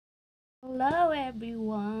Hello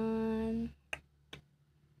everyone!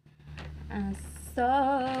 Ah, so,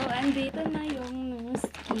 andito na yung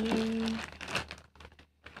NuSkin.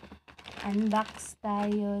 Unbox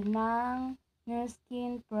tayo ng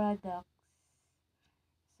NuSkin products.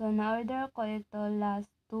 So, na-order ko ito last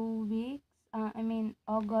 2 weeks.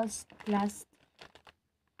 Last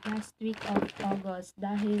week of August.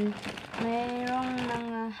 Dahil mayroong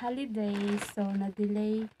mga holidays, so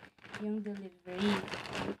na-delay yung delivery.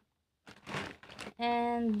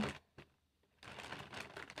 And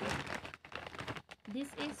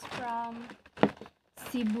this is from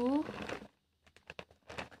Cebu,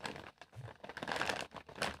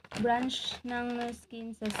 branch ng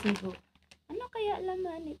NuSkin sa Cebu. Ano kaya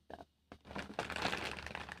laman ito?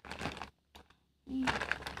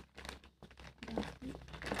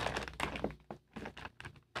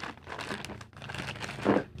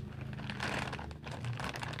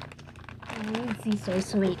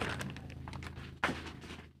 Scissors, wait.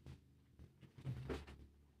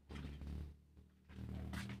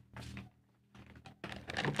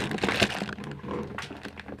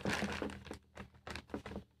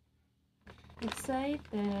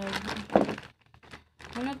 Excited.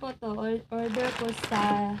 Ano po to? Order ko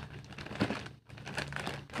sa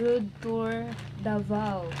Road Tour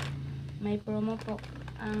Davao. May promo po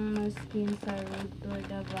ang NuSkin sa Road Tour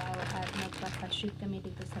Davao at magpapashoot kami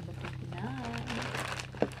dito sa Bukidnon.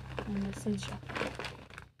 May message ako.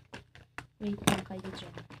 Wait lang kayo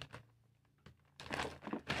dyan.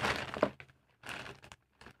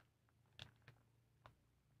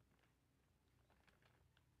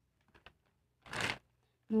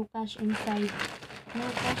 No cash inside. No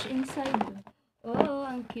cash inside. Oh,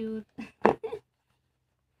 ang cute.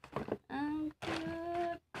 Ang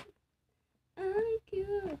cute. Ang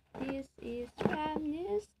cute. This is from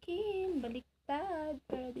NuSkin. Baliktad.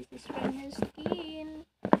 Pero this is from NuSkin.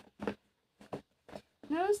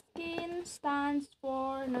 NuSkin stands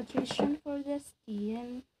for Nutrition for the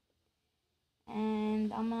Skin.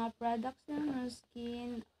 And ang mga products ng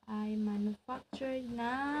NuSkin ay manufactured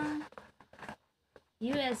ng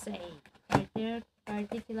USA,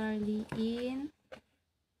 particularly in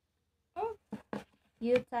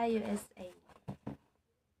Utah, USA.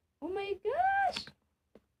 Oh my gosh!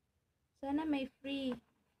 Sana may free.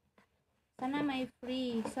 Sana may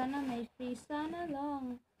free. Sana may free. Sana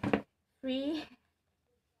lang. Free.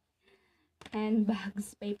 And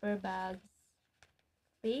bags. Paper bags.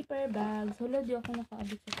 Paper bags. Hala, di ako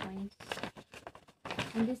nakaabot sa points.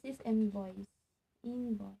 And this is invoice.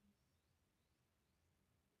 Invoice.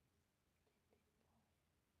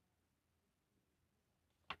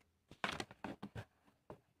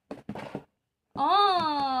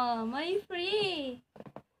 Oh, may free.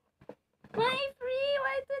 May free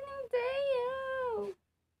whitening tayo.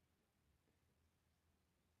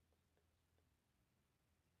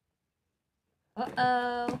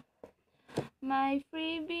 Uh-oh. May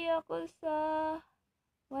freebie ako sa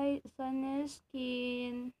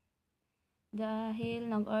NuSkin. Dahil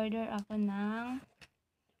nag-order ako ng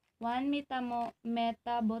 1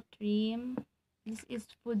 metabotrim. This is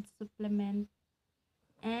food supplement.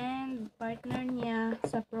 And partner niya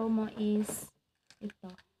sa promo is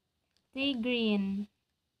ito. Tea green.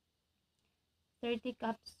 30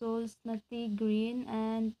 capsules na tea green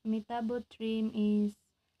and metabotrim is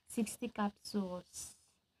 60 capsules.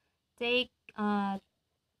 Take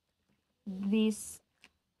this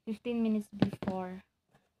 15 minutes before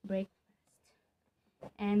breakfast.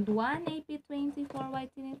 And 1 AP24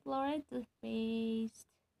 whitening fluoride toothpaste.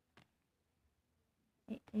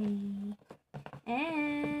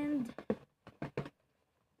 And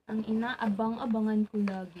ang inaabang-abangan ko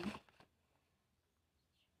lagi.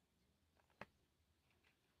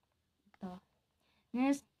 Ito.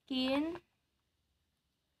 NuSkin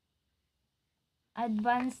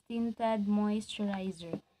Advanced Tinted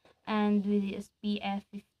Moisturizer and with SPF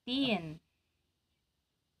 15.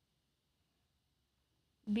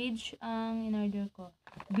 Beige ang in-order ko.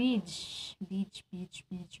 Beige.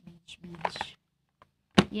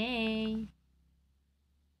 Yay!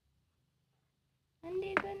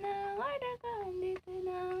 Andito na ang order ko.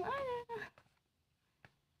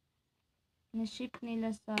 Na-ship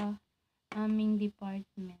nila sa aming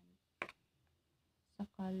department. Sa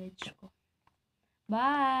college ko.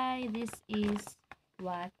 Bye! This is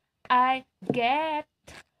what I get.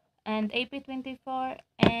 And AP24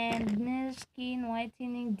 and NuSkin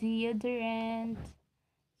Whitening Deodorant.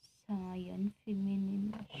 Sa ngayon,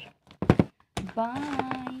 feminine na siya.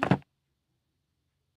 Bye!